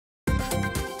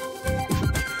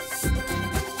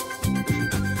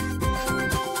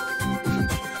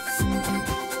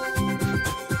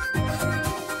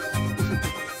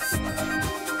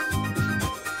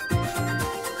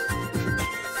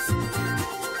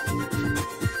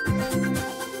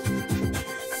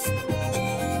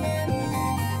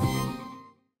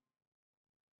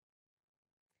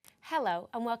Hello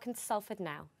and welcome to Salford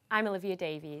Now. I'm Olivia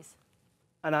Davies.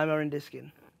 And I'm Aaron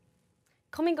Diskin.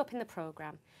 Coming up in the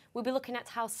programme, we'll be looking at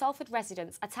how Salford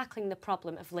residents are tackling the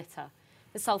problem of litter,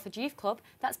 the Salford Youth Club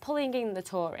that's pulling in the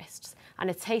tourists, and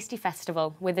a tasty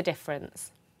festival with a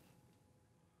difference.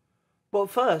 But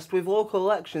first, with local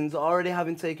elections already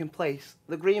having taken place,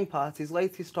 the Green Party's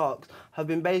latest talks have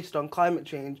been based on climate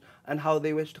change and how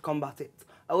they wish to combat it.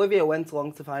 Olivia went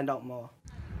along to find out more.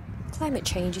 Climate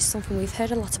change is something we've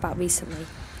heard a lot about recently,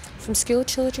 from school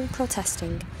children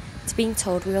protesting to being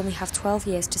told we only have 12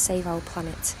 years to save our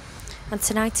planet. And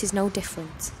tonight is no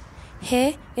different.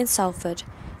 Here in Salford,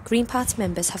 Green Party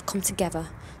members have come together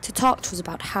to talk to us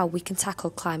about how we can tackle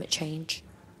climate change.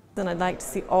 And I'd like to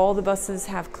see all the buses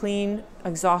have clean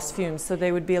exhaust fumes, so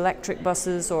they would be electric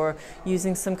buses or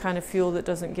using some kind of fuel that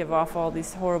doesn't give off all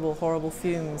these horrible, horrible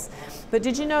fumes. But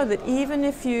did you know that even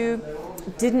if you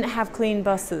didn't have clean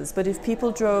buses, but if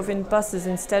people drove in buses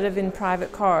instead of in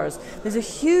private cars, there's a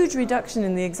huge reduction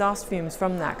in the exhaust fumes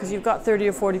from that, because you've got 30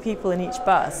 or 40 people in each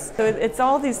bus. So it's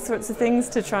all these sorts of things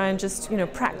to try and just,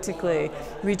 practically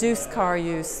reduce car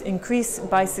use, increase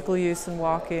bicycle use and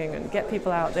walking, and get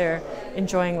people out there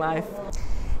enjoying life.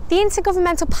 The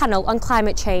Intergovernmental Panel on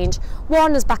Climate Change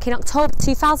warned us back in October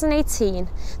 2018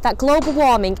 that global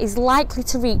warming is likely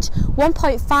to reach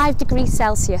 1.5 degrees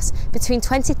Celsius between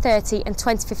 2030 and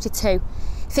 2052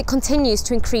 if it continues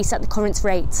to increase at the current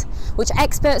rate, which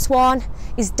experts warn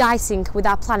is dicing with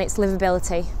our planet's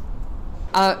livability.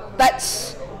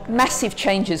 That's massive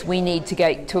changes we need to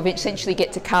essentially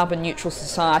get to carbon neutral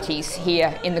societies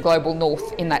here in the global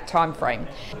north in that time frame.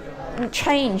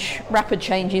 Rapid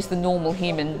change is the normal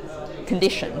human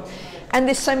condition, and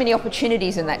there's so many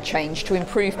opportunities in that change to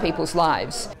improve people's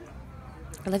lives.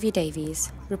 Olivia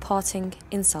Davies, reporting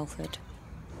in Salford.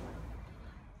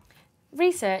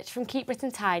 Research from Keep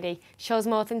Britain Tidy shows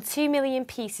more than 2 million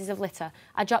pieces of litter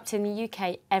are dropped in the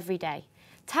UK every day.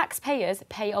 Taxpayers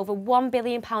pay over £1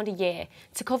 billion a year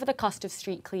to cover the cost of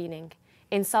street cleaning.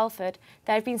 In Salford,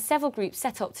 there have been several groups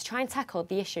set up to try and tackle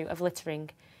the issue of littering.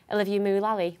 Olivia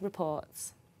Moolally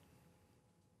reports.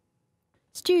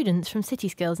 Students from City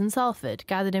Skills in Salford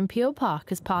gathered in Peel Park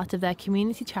as part of their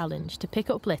community challenge to pick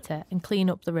up litter and clean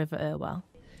up the River Irwell.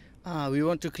 We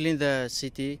want to clean the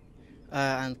city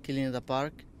and clean the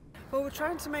park. Well, we're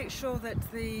trying to make sure that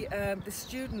the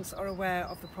students are aware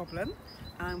of the problem,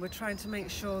 and we're trying to make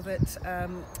sure that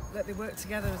that they work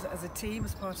together as a team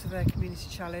as part of their community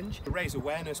challenge. Raise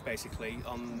awareness basically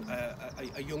on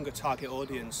a younger target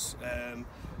audience,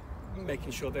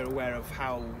 making sure they're aware of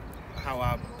how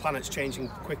our planet's changing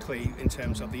quickly in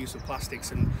terms of the use of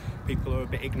plastics, and people are a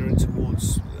bit ignorant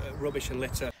towards rubbish and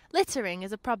litter. Littering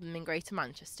is a problem in Greater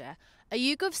Manchester. A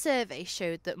YouGov survey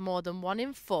showed that more than 1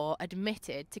 in 4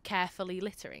 admitted to carefully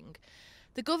littering.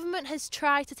 The government has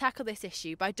tried to tackle this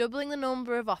issue by doubling the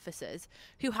number of officers,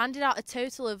 who handed out a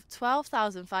total of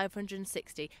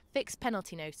 12,560 fixed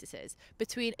penalty notices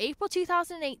between April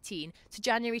 2018 to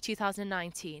January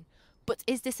 2019. But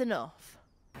is this enough?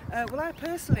 Well, I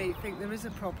personally think there is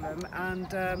a problem,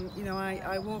 and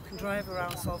I walk and drive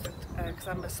around Salford because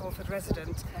I'm a Salford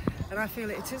resident, and I feel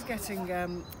it is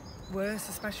getting worse,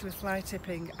 especially with fly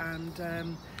tipping and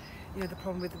the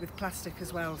problem with plastic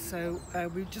as well. So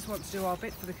we just want to do our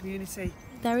bit for the community.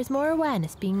 There is more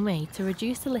awareness being made to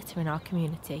reduce the litter in our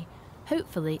community.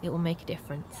 Hopefully it will make a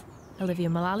difference. Olivia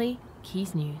Mullally,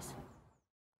 Quays News.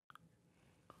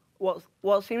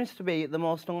 What seems to be the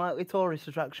most unlikely tourist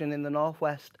attraction in the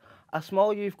northwest, a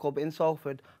small youth club in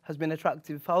Salford has been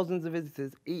attracting thousands of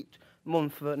visitors each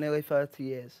month for nearly 30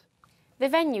 years. The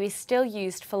venue is still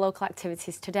used for local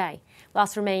activities today,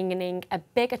 whilst remaining a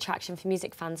big attraction for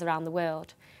music fans around the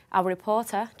world. Our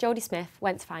reporter, Jodie Smith,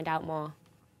 went to find out more.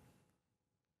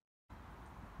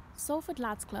 Salford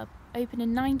Lads Club, opened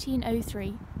in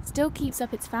 1903, still keeps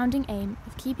up its founding aim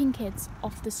of keeping kids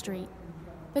off the street.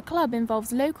 The club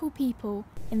involves local people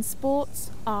in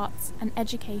sports, arts and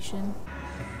education.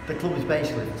 The club is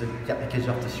basically to get the kids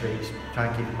off the streets, try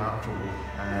and keep them out of trouble.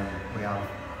 We have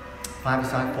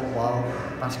five-a-side football,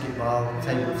 basketball,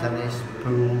 table tennis,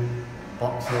 pool,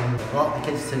 boxing. A lot of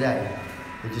the kids today,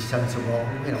 they just tend to walk,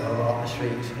 a lot on the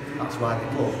streets. That's why the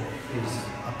club is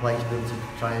a place for them to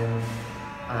try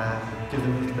and give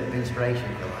them a little bit of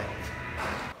inspiration, if you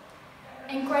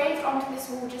like. Engraved onto this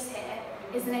wall just here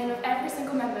is the name of every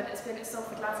single member that's been at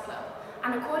Salford Lads Club,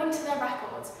 and according to their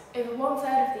records, over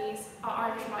 1/3 of these are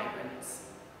Irish migrants.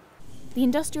 The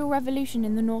Industrial Revolution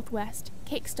in the Northwest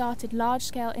kick-started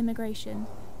large-scale immigration,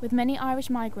 with many Irish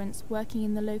migrants working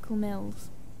in the local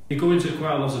mills. You go into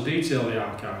quite a lot of detail in the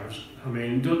archives. I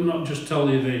mean, not just tell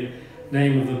you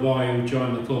name of the boy who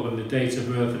joined the club and the date of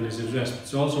birth and his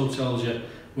address. It also tells you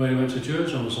where he went to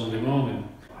church on a Sunday morning,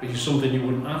 which is something you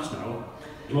wouldn't ask now.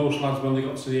 Most lads, when they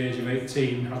got to the age of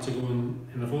 18, had to go in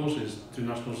the forces, do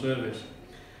national service.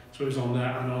 So it was on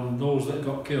there, and on those that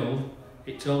got killed,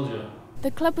 it tells you.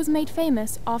 The club was made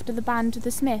famous after the band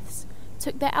The Smiths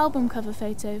took their album cover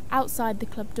photo outside the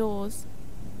club doors.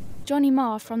 Johnny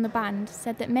Marr from the band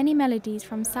said that many melodies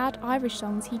from sad Irish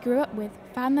songs he grew up with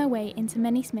found their way into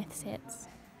many Smiths hits.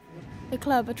 The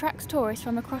club attracts tourists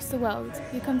from across the world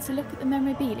who come to look at the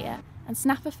memorabilia and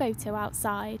snap a photo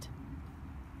outside.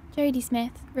 Jodie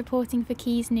Smith, reporting for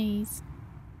Quays News.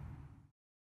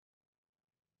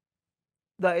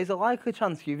 There is a likely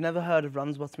chance you've never heard of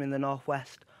Ramsbottom in the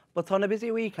northwest, but on a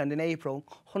busy weekend in April,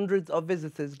 hundreds of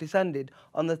visitors descended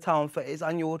on the town for its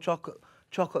annual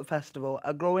chocolate festival,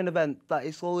 a growing event that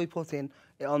is slowly putting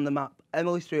it on the map.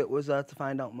 Emily Stewart was there to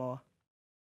find out more.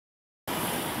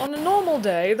 On a normal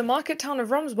day, the market town of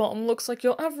Ramsbottom looks like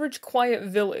your average quiet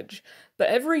village, but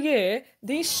every year,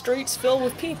 these streets fill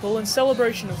with people in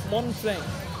celebration of one thing: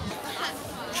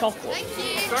 chocolate.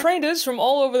 Traders from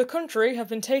all over the country have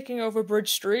been taking over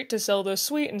Bridge Street to sell their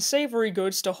sweet and savoury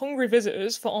goods to hungry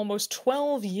visitors for almost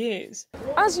 12 years.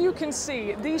 As you can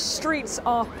see, these streets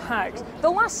are packed. The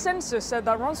last census said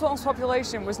that Ramsbottom's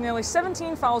population was nearly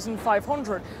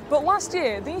 17,500, but last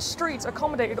year these streets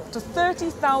accommodated up to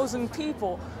 30,000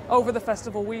 people over the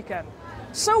festival weekend.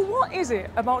 So what is it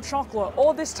about chocolate,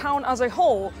 or this town as a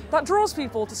whole, that draws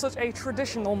people to such a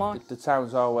traditional market? The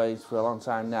town's always, for a long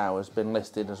time now, has been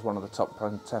listed as one of the top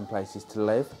 10 places to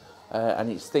live, and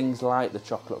it's things like the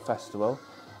Chocolate Festival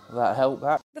that help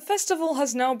that. The festival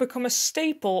has now become a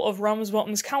staple of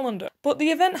Ramsbottom's calendar, but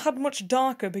the event had much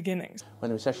darker beginnings. When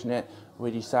the recession hit,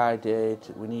 we decided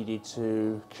we needed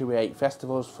to create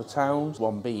festivals for towns,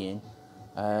 one being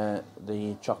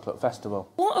the Chocolate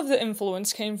Festival. A lot of the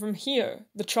influence came from here,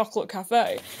 the Chocolate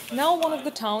Cafe, now one of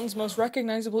the town's most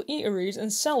recognisable eateries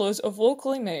and sellers of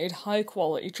locally made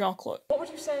high-quality chocolate. What would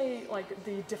you say, like,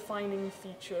 the defining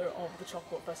feature of the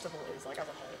Chocolate Festival is, like, as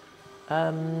a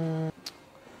whole?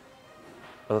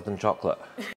 Other than chocolate.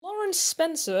 Lawrence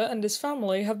Spencer and his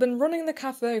family have been running the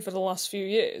cafe for the last few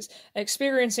years,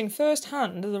 experiencing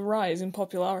first-hand the rise in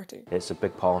popularity. It's a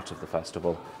big part of the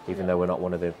festival, even though we're not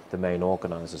one of the main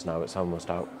organisers now. It's almost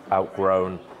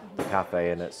outgrown the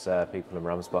cafe, and it's people in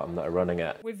Ramsbottom that are running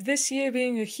it. With this year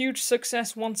being a huge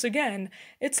success once again,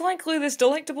 it's likely this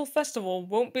delectable festival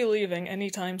won't be leaving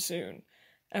anytime soon.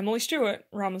 Emily Stewart,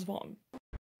 Ramsbottom.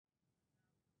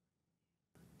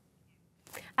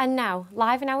 And now,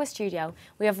 live in our studio,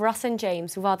 we have Ross and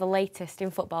James with all the latest in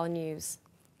football news.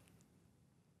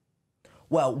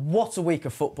 Well, what a week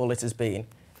of football it has been.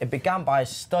 It began by a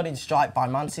stunning strike by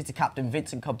Man City captain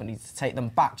Vincent Kompany to take them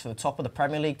back to the top of the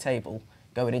Premier League table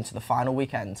going into the final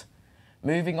weekend.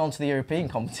 Moving on to the European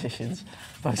competitions,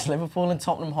 both Liverpool and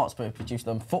Tottenham Hotspur produced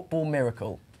a football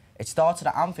miracle. It started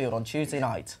at Anfield on Tuesday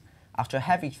night. After a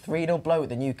heavy 3-0 blow at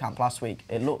the Nou Camp last week,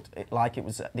 it looked like it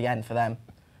was the end for them.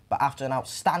 But after an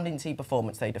outstanding team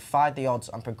performance, they defied the odds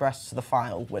and progressed to the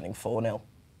final, winning 4-0.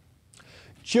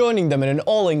 Joining them in an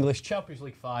all-English Champions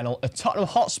League final are Tottenham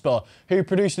Hotspur, who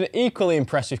produced an equally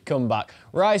impressive comeback.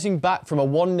 Rising back from a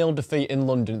 1-0 defeat in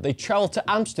London, they travelled to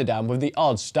Amsterdam with the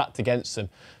odds stacked against them.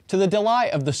 To the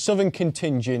delight of the Southern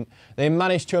contingent, they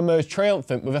managed to emerge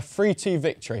triumphant with a 3-2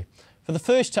 victory. For the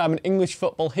first time in English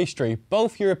football history,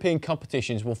 both European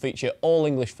competitions will feature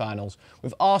all-English finals,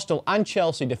 with Arsenal and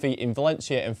Chelsea defeating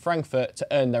Valencia and Frankfurt to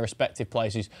earn their respective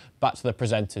places. Back to the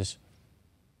presenters.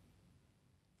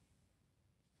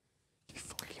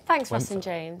 Thanks, Ross and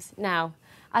James. Now,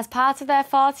 as part of their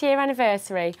 40-year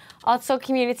anniversary, Oddsall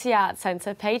Community Arts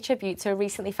Centre paid tribute to a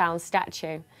recently found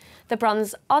statue. The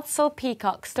bronze Oddsall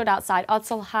peacock stood outside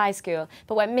Oddsall High School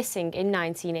but went missing in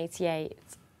 1988.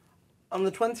 On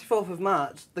the 24th of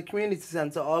March, the Community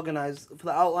Centre organised for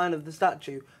the outline of the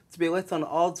statue to be lit on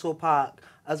Oddsall Park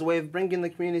as a way of bringing the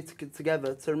community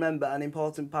together to remember an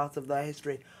important part of their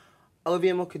history.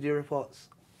 Olivia Mukherjee reports.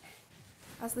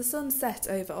 As the sun set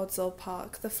over Oddsall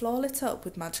Park, the floor lit up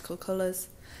with magical colours.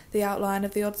 The outline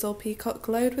of the Oddsall peacock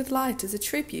glowed with light as a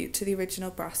tribute to the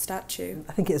original brass statue.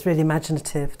 I think it's really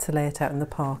imaginative to lay it out in the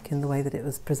park in the way that it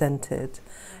was presented.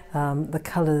 The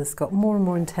colours got more and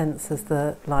more intense as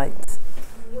the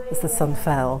sun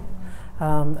fell.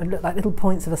 It looked like little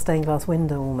points of a stained glass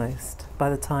window almost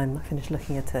by the time I finished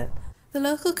looking at it. The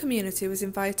local community was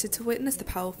invited to witness the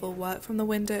powerful work from the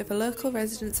window of a local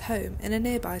resident's home in a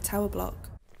nearby tower block.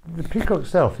 The peacock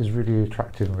itself is really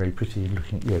attractive and really pretty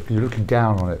looking, because you're looking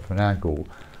down on it from an angle,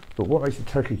 but what makes it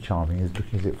totally charming is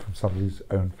looking at it from somebody's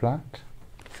own flat.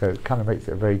 So it kind of makes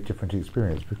it a very different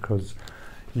experience because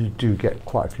you do get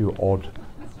quite a few odd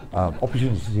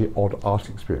opportunities to see odd art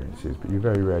experiences, but you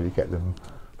very rarely get them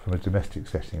from a domestic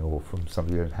setting or from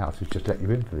somebody's own house who's just let you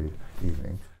in for the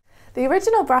evening. The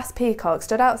original brass peacock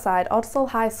stood outside Oddsall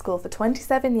High School for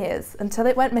 27 years until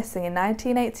it went missing in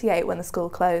 1988 when the school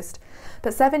closed.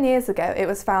 But 7 years ago it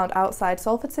was found outside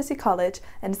Salford City College,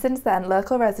 and since then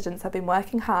local residents have been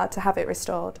working hard to have it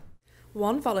restored.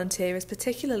 One volunteer is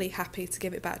particularly happy to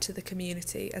give it back to the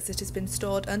community as it has been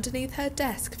stored underneath her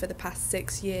desk for the past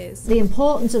 6 years. The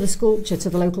importance of the sculpture to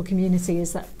the local community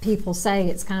is that people say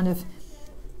it's kind of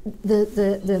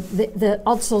the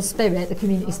Oddsall spirit, the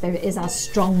community spirit, is as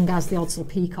strong as the Oddsall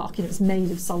peacock. You know, it's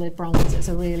made of solid bronze. It's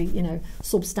a really, you know,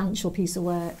 substantial piece of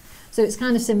work. So it's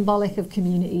kind of symbolic of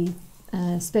community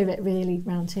spirit really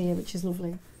round here, which is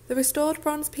lovely. The restored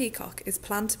bronze peacock is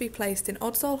planned to be placed in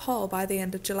Oddsall Hall by the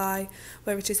end of July,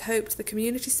 where it is hoped the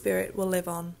community spirit will live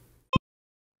on.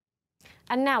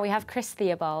 And now we have Chris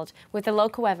Theobald with the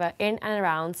local weather in and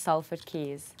around Salford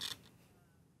Quays.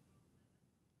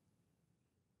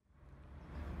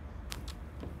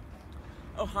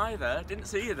 Oh, hi there. Didn't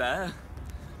see you there.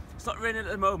 It's not raining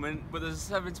at the moment, but there's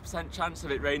a 70% chance of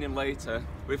it raining later,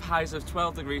 with highs of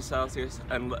 12 degrees Celsius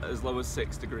and as low as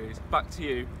 6 degrees. Back to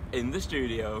you in the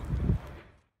studio.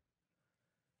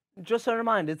 Just a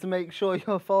reminder to make sure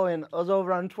you're following us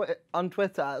over on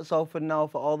Twitter at Salford Now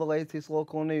for all the latest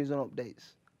local news and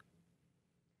updates.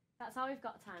 That's all we've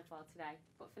got time for today.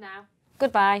 But for now,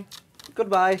 goodbye.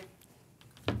 Goodbye.